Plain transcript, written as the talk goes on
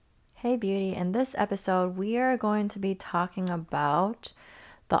Hey Beauty, in this episode, we are going to be talking about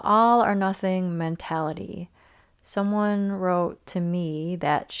the all or nothing mentality. Someone wrote to me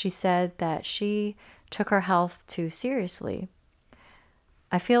that she said that she took her health too seriously.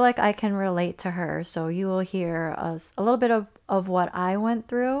 I feel like I can relate to her, so you will hear a little bit of what I went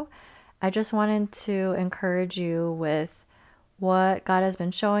through. I just wanted to encourage you with what God has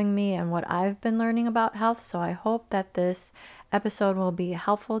been showing me and what I've been learning about health. So I hope that this episode will be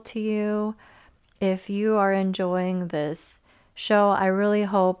helpful to you. If you are enjoying this show, I really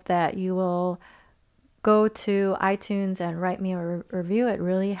hope that you will go to iTunes and write me a review. It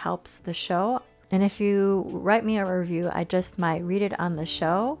really helps the show. And if you write me a review, I just might read it on the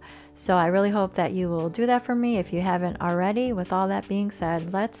show. So I really hope that you will do that for me if you haven't already. With all that being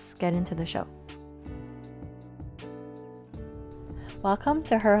said, let's get into the show. Welcome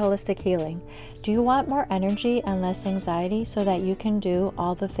to Her Holistic Healing. Do you want more energy and less anxiety so that you can do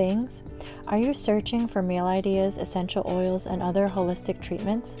all the things? Are you searching for meal ideas, essential oils, and other holistic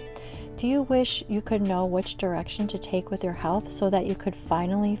treatments? Do you wish you could know which direction to take with your health so that you could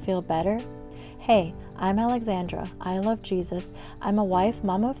finally feel better? Hey, I'm Alexandra. I love Jesus. I'm a wife,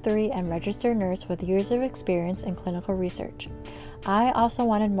 mom of 3, and registered nurse with years of experience in clinical research. I also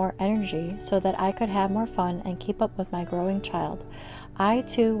wanted more energy so that I could have more fun and keep up with my growing child. I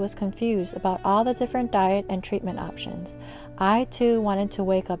too was confused about all the different diet and treatment options. I too wanted to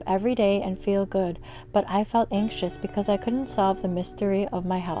wake up every day and feel good, but I felt anxious because I couldn't solve the mystery of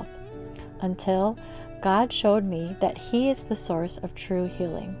my health. Until God showed me that He is the source of true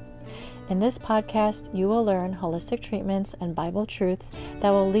healing. In this podcast, you will learn holistic treatments and Bible truths that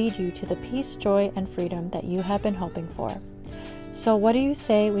will lead you to the peace, joy, and freedom that you have been hoping for. So what do you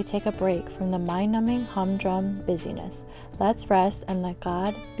say we take a break from the mind-numbing humdrum busyness? Let's rest and let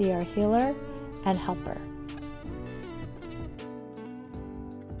God be our healer and helper.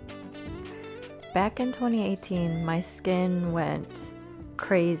 Back in 2018, my skin went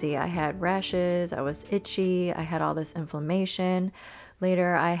crazy. I had rashes, I was itchy, I had all this inflammation.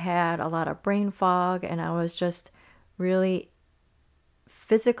 Later, I had a lot of brain fog, and I was just really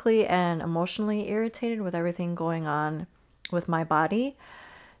physically and emotionally irritated with everything going on with my body.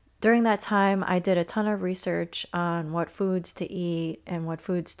 During that time, I did a ton of research on what foods to eat and what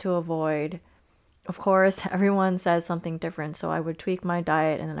foods to avoid. Of course, everyone says something different, so I would tweak my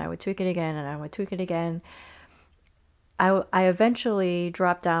diet and then I would tweak it again and I would tweak it again. I eventually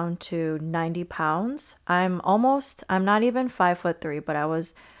dropped down to 90 pounds. I'm not even 5'3", but I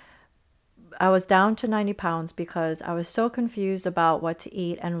was down to 90 pounds because I was so confused about what to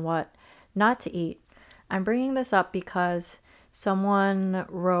eat and what not to eat. I'm bringing this up because someone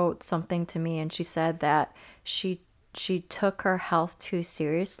wrote something to me and she said that she took her health too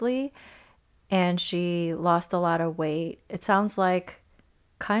seriously and she lost a lot of weight. It sounds like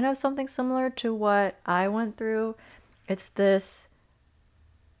kind of something similar to what I went through. It's this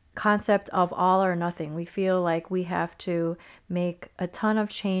concept of all or nothing. We feel like we have to make a ton of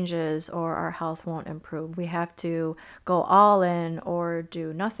changes or our health won't improve. We have to go all in or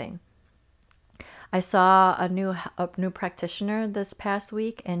do nothing. I saw a new practitioner this past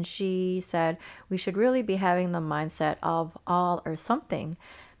week, and she said we should really be having the mindset of all or something,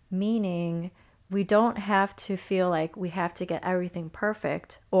 meaning we don't have to feel like we have to get everything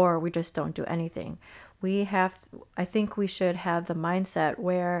perfect or we just don't do anything. I think we should have the mindset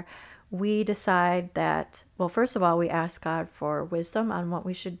where we decide that, well, first of all, we ask God for wisdom on what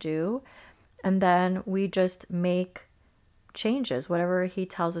we should do, and then we just make changes. Whatever He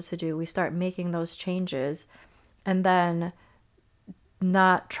tells us to do, we start making those changes, and then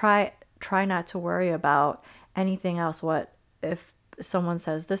not try not to worry about anything else. What if someone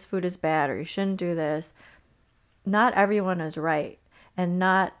says this food is bad or you shouldn't do this? Not everyone is right, and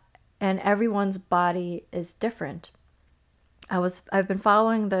everyone's body is different. I've been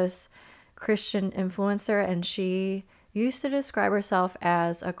following this Christian influencer, and she used to describe herself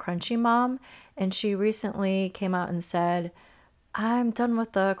as a crunchy mom, and she recently came out and said, I'm done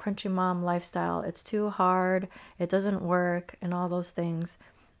with the crunchy mom lifestyle. It's too hard. It doesn't work and all those things.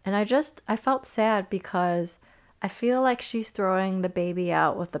 And I felt sad because I feel like she's throwing the baby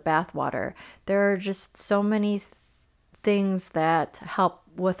out with the bathwater. There are just so many things that help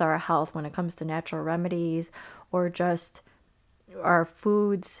with our health when it comes to natural remedies or just our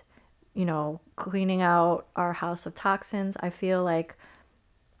foods, cleaning out our house of toxins. I feel like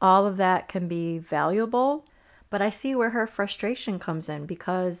all of that can be valuable, but I see where her frustration comes in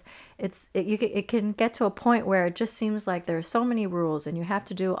because it can get to a point where it just seems like there are so many rules and you have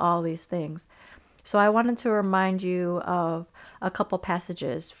to do all these things. So I wanted to remind you of a couple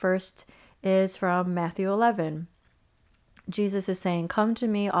passages. First is from Matthew 11. Jesus is saying, "Come to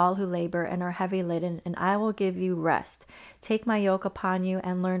me, all who labor and are heavy laden, and I will give you rest. Take my yoke upon you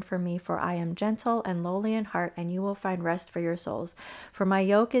and learn from me, for I am gentle and lowly in heart, and you will find rest for your souls. For my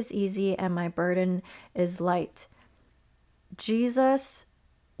yoke is easy and my burden is light." Jesus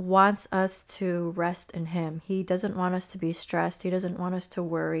wants us to rest in him. He doesn't want us to be stressed. He doesn't want us to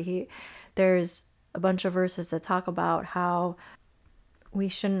worry. There's a bunch of verses that talk about how we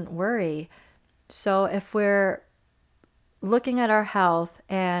shouldn't worry. So if we're looking at our health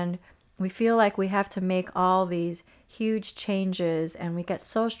and we feel like we have to make all these huge changes and we get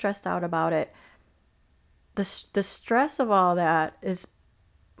so stressed out about it, the stress of all that is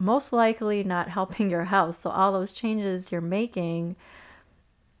most likely not helping your health. So all those changes you're making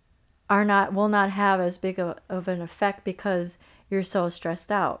will not have as big of an effect because you're so stressed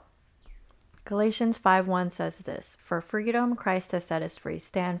out. Galatians 5:1 says this, "For freedom Christ has set us free.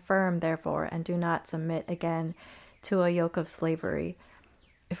 Stand firm, therefore, and do not submit again to a yoke of slavery."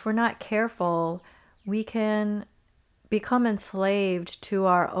 If we're not careful, we can become enslaved to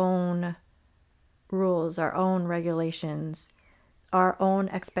our own rules, our own regulations, our own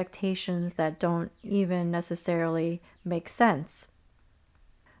expectations that don't even necessarily make sense.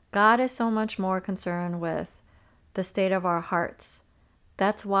 God is so much more concerned with the state of our hearts.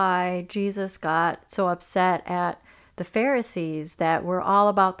 That's why Jesus got so upset at the Pharisees that were all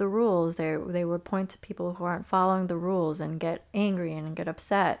about the rules. They would point to people who aren't following the rules and get angry and get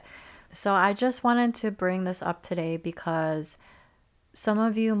upset. So I just wanted to bring this up today because some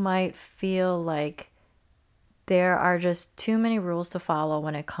of you might feel like there are just too many rules to follow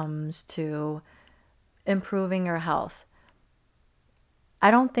when it comes to improving your health.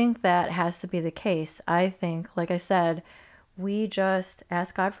 I don't think that has to be the case. I think, like I said, we just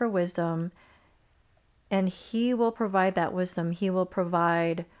ask God for wisdom and he will provide that wisdom. He will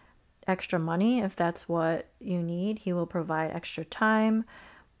provide extra money if that's what you need. He will provide extra time.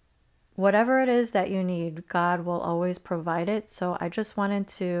 Whatever it is that you need, God will always provide it. So I just wanted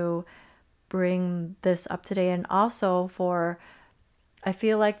to bring this up today. And also I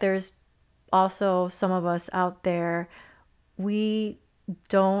feel like there's also some of us out there, we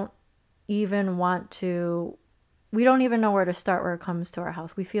don't even know where to start when it comes to our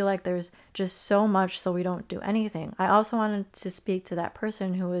health. We feel like there's just so much, so we don't do anything. I also wanted to speak to that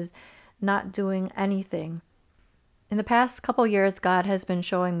person who is not doing anything. In the past couple years, God has been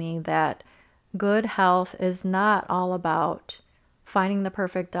showing me that good health is not all about finding the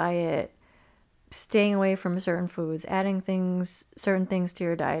perfect diet, staying away from certain foods, adding certain things to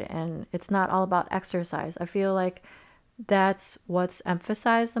your diet, and it's not all about exercise. I feel like that's what's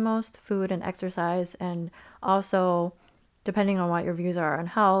emphasized the most, food and exercise, and also, depending on what your views are on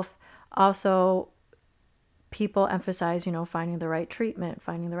health, also people emphasize, finding the right treatment,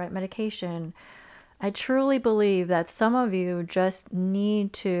 finding the right medication. I truly believe that some of you just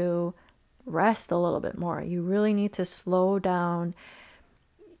need to rest a little bit more. You really need to slow down.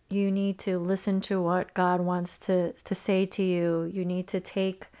 You need to listen to what God wants to say to you. You need to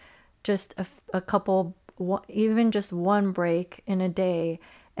take just a couple, even just one break in a day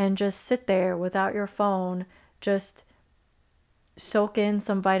and just sit there without your phone, just soak in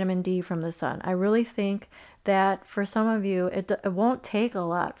some vitamin D from the sun. I really think that for some of you, it won't take a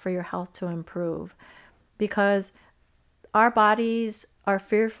lot for your health to improve because our bodies are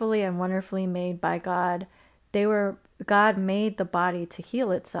fearfully and wonderfully made by God. God made the body to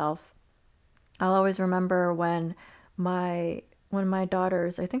heal itself. I'll always remember when my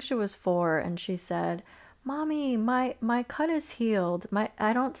daughters, I think she was 4, and she said, "Mommy, my cut is healed.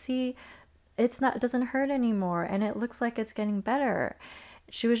 I don't see, it doesn't hurt anymore, and it looks like it's getting better."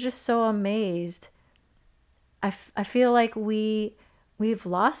 She was just so amazed. I feel like we've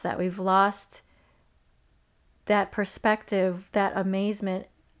lost that. We've lost that perspective, that amazement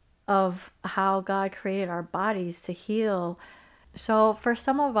of how God created our bodies to heal. So for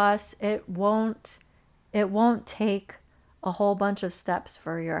some of us, it won't take a whole bunch of steps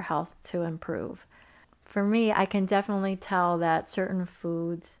for your health to improve. For me, I can definitely tell that certain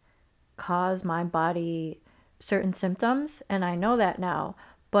foods cause my body certain symptoms, and I know that now.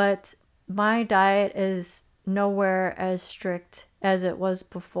 But my diet is nowhere as strict as it was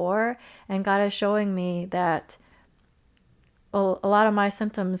before, and God is showing me that a lot of my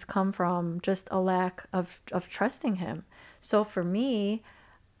symptoms come from just a lack of trusting him. So for me,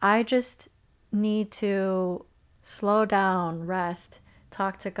 I just need to slow down, rest,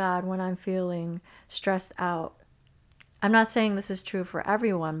 talk to God when I'm feeling stressed out. I'm not saying this is true for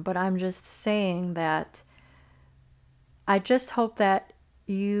everyone, but I'm just saying that I just hope that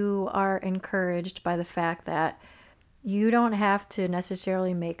you are encouraged by the fact that you don't have to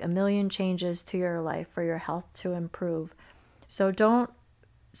necessarily make a million changes to your life for your health to improve. So don't,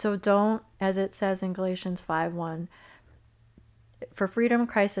 as it says in Galatians 5:1, for freedom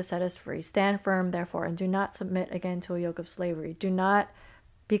Christ has set us free. Stand firm, therefore, and do not submit again to a yoke of slavery. Do not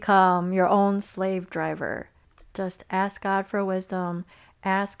become your own slave driver. Just ask God for wisdom.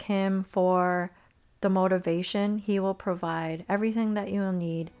 Ask Him for the motivation. He will provide everything that you will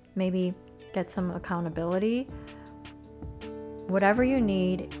need. Maybe get some accountability. Whatever you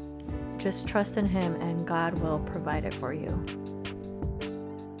need, just trust in Him and God will provide it for you.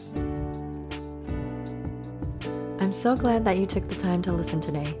 I'm so glad that you took the time to listen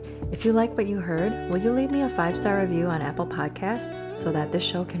today. If you like what you heard, will you leave me a 5-star review on Apple Podcasts so that this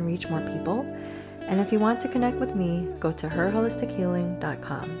show can reach more people? And if you want to connect with me, go to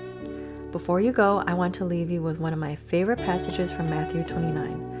herholistichealing.com. Before you go, I want to leave you with one of my favorite passages from Matthew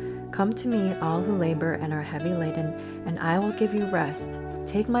 29. Come to me, all who labor and are heavy laden, and I will give you rest.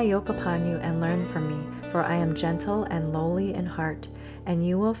 Take my yoke upon you and learn from me, for I am gentle and lowly in heart, and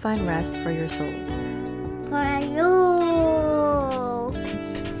you will find rest for your souls. For you,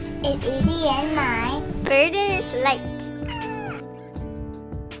 it's easy and my burden is light.